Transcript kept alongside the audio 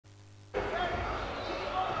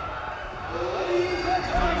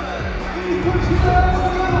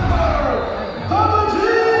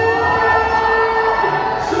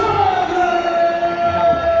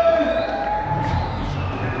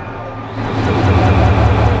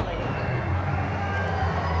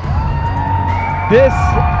This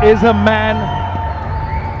is a man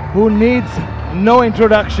who needs no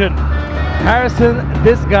introduction. Harrison,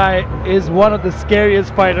 this guy is one of the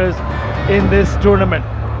scariest fighters in this tournament.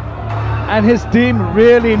 And his team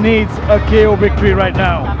really needs a KO victory right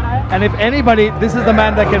now. And if anybody, this is the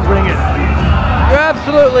man that can bring it. You're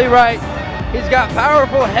absolutely right. He's got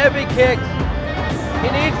powerful, heavy kicks. He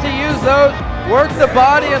needs to use those, work the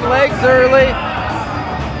body and legs early.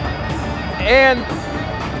 And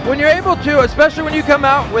when you're able to, especially when you come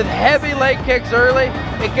out with heavy leg kicks early,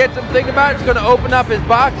 it gets him thinking about it. It's going to open up his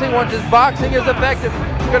boxing. Once his boxing is effective,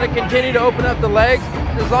 it's going to continue to open up the legs.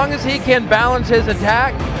 As long as he can balance his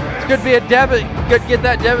attack, it could be could get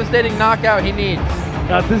that devastating knockout he needs.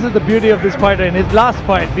 Now, this is the beauty of this fighter. In his last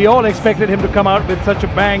fight, we all expected him to come out with such a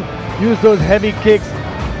bang, use those heavy kicks,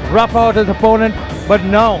 rough out his opponent, but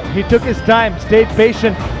no, he took his time, stayed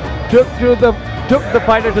patient, took the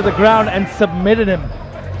fighter to the ground and submitted him.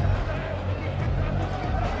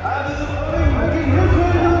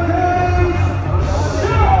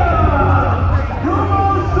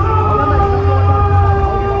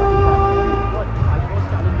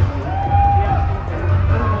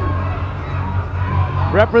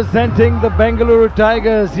 Representing the Bengaluru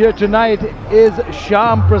Tigers here tonight is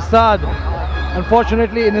Shyam Prasad.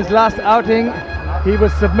 Unfortunately, in his last outing, he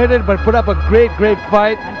was submitted but put up a great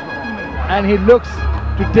fight, and he looks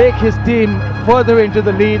to take his team further into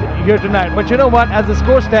the lead here tonight. But you know what? As the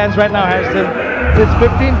score stands right now, Harrison, it's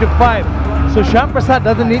 15-5. So Shyam Prasad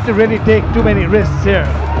doesn't need to really take too many risks here.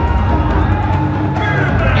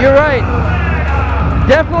 You're right.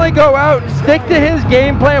 Definitely go out, stick to his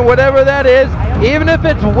game plan, whatever that is. Even if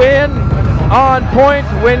it's win on points,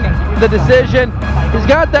 win the decision. He's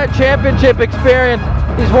got that championship experience.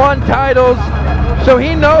 He's won titles, so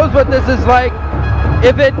he knows what this is like.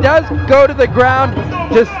 If it does go to the ground,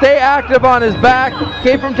 just stay active on his back,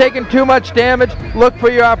 keep from taking too much damage, look for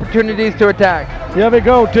your opportunities to attack. Here we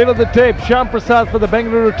go, tail of the tape. Shyam Prasad for the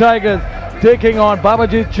Bengaluru Tigers taking on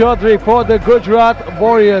Bhabhajeet Chaudhary for the Gujarat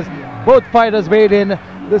Warriors. Both fighters weighed in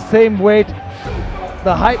the same weight.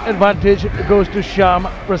 The height advantage goes to Shyam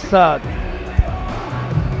Prasad.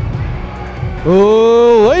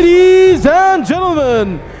 Oh, ladies and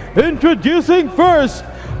gentlemen, introducing first,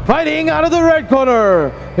 fighting out of the red corner,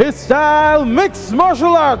 his style mixed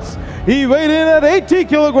martial arts. He weighed in at 80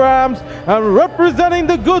 kilograms and representing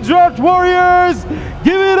the Gujarat Warriors,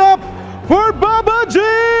 give it up for Bhabhajeet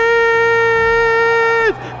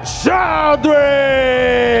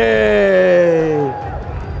Chaudhary.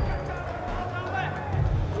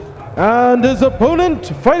 And his opponent,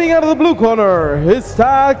 fighting out of the blue corner, his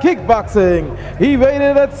style kickboxing. He weighed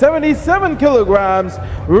in at 77 kilograms,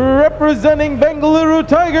 representing Bengaluru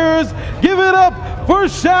Tigers. Give it up for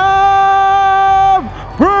Shyam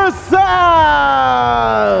Prasad.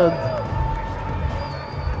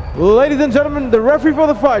 Ladies and gentlemen, the referee for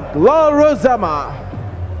the fight, La Rosama.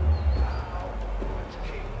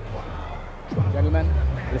 Gentlemen,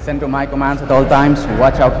 listen to my commands at all times.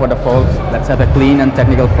 Watch out for the falls. Let's have a clean and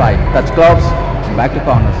technical fight. Touch gloves and back to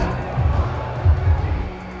corners.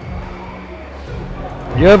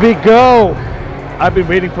 Here we go. I've been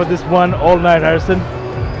waiting for this one all night, Harrison.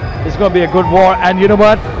 It's going to be a good war. And you know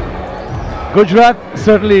what? Gujarat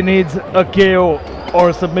certainly needs a KO or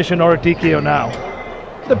a submission or a TKO now.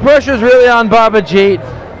 The pressure's really on Bhabhajeet.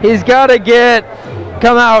 He's got to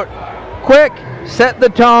come out quick, set the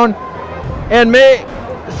tone, and make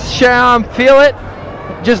Shyam feel it.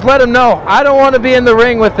 Just let him know, I don't want to be in the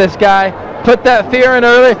ring with this guy. Put that fear in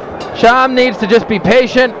early. Shyam needs to just be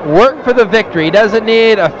patient, work for the victory. He doesn't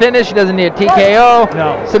need a finish, he doesn't need a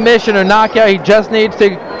TKO, submission or knockout. He just needs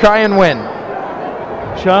to try and win.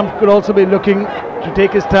 Shyam could also be looking to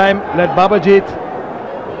take his time, let Bhabhajeet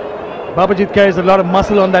carries a lot of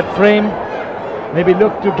muscle on that frame. Maybe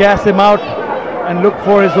look to gas him out and look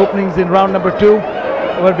for his openings in round number 2.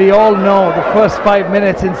 But we all know the first 5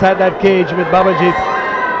 minutes inside that cage with Bhabhajeet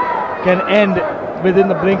can end within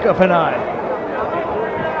the blink of an eye.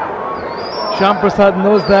 Shyam Prasad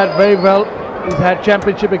knows that very well. He's had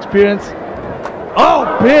championship experience.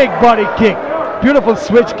 Oh, big body kick. Beautiful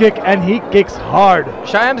switch kick, and he kicks hard.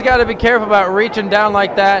 Shyam's got to be careful about reaching down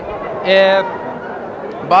like that. If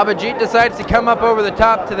Bhabhajeet decides to come up over the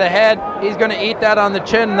top to the head, he's going to eat that on the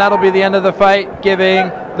chin, and that'll be the end of the fight,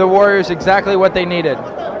 giving the Warriors exactly what they needed.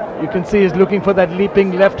 You can see he's looking for that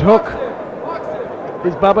leaping left hook.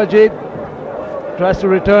 Is Bhabhajeet tries to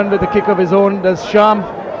return with a kick of his own. Does Shyam?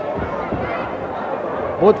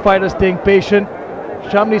 Both fighters staying patient.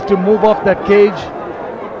 Shyam needs to move off that cage.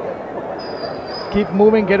 Keep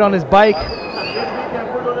moving, get on his bike,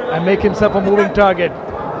 and make himself a moving target.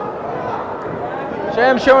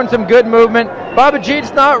 Shyam showing some good movement.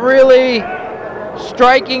 Bhabhajeet's not really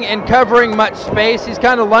striking and covering much space. He's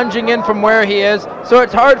kind of lunging in from where he is, so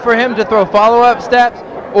it's hard for him to throw follow-up steps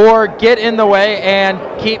or get in the way and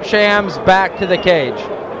keep Shyam's back to the cage.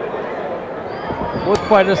 Both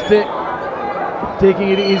fighters taking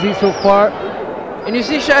it easy so far. And you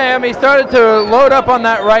see Shyam, he started to load up on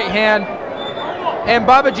that right hand, and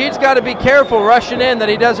Bhabhajeet's got to be careful rushing in that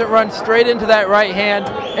he doesn't run straight into that right hand,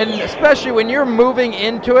 and especially when you're moving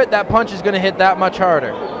into it, that punch is going to hit that much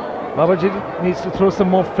harder. Bhabhajeet needs to throw some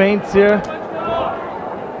more feints here.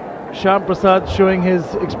 Shyam Prasad showing his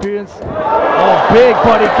experience. Oh, big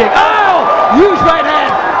body kick. Oh! Huge right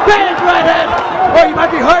hand! Big right hand! Oh, he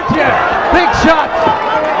might be hurt here. Big shot.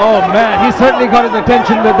 Oh man, he certainly got his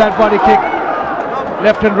attention with that body kick.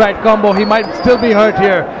 Left and right combo. He might still be hurt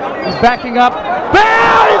here. He's backing up.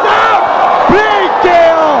 Bam! He's out! Big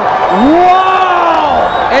deal!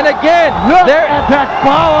 Wow! And again, Look there at that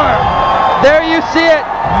power! There you see it.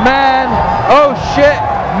 Man, oh shit.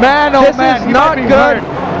 Man, oh this man, is he not might be good.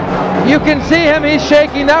 hurt. You can see him, he's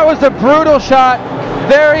shaking. That was a brutal shot.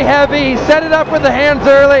 Very heavy. He set it up with the hands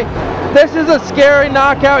early. This is a scary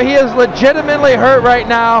knockout. He is legitimately hurt right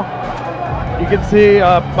now. You can see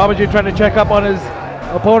Bhabhajeet trying to check up on his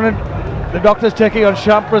opponent. The doctor's checking on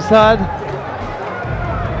Shyam Prasad.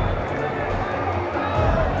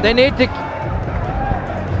 They need to...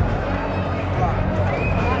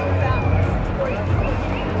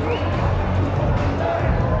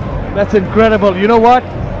 That's incredible. You know what?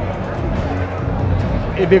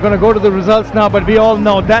 If you're going to go to the results now, but we all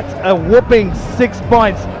know that's a whooping 6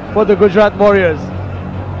 points for the Gujarat Warriors.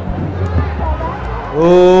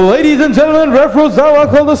 Ladies and gentlemen, Ref Rosawa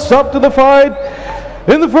called a stop to the fight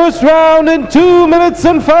in the first round in 2 minutes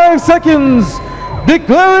and 5 seconds,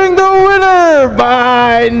 declaring the winner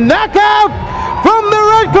by knockout from the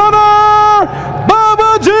red corner,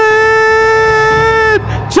 Bhabhajeet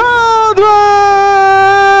Chaudhary.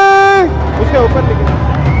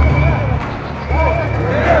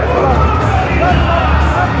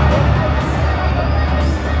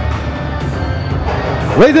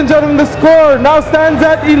 Ladies and gentlemen, the score now stands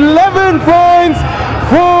at 11 points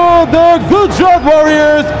for the Gujarat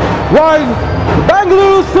Warriors, while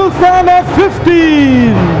Bengaluru still stand at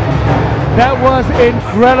 15. That was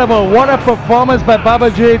incredible. What a performance by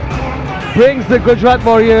Bhabhajeet. Brings the Gujarat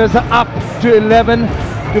Warriors up to 11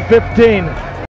 to 15.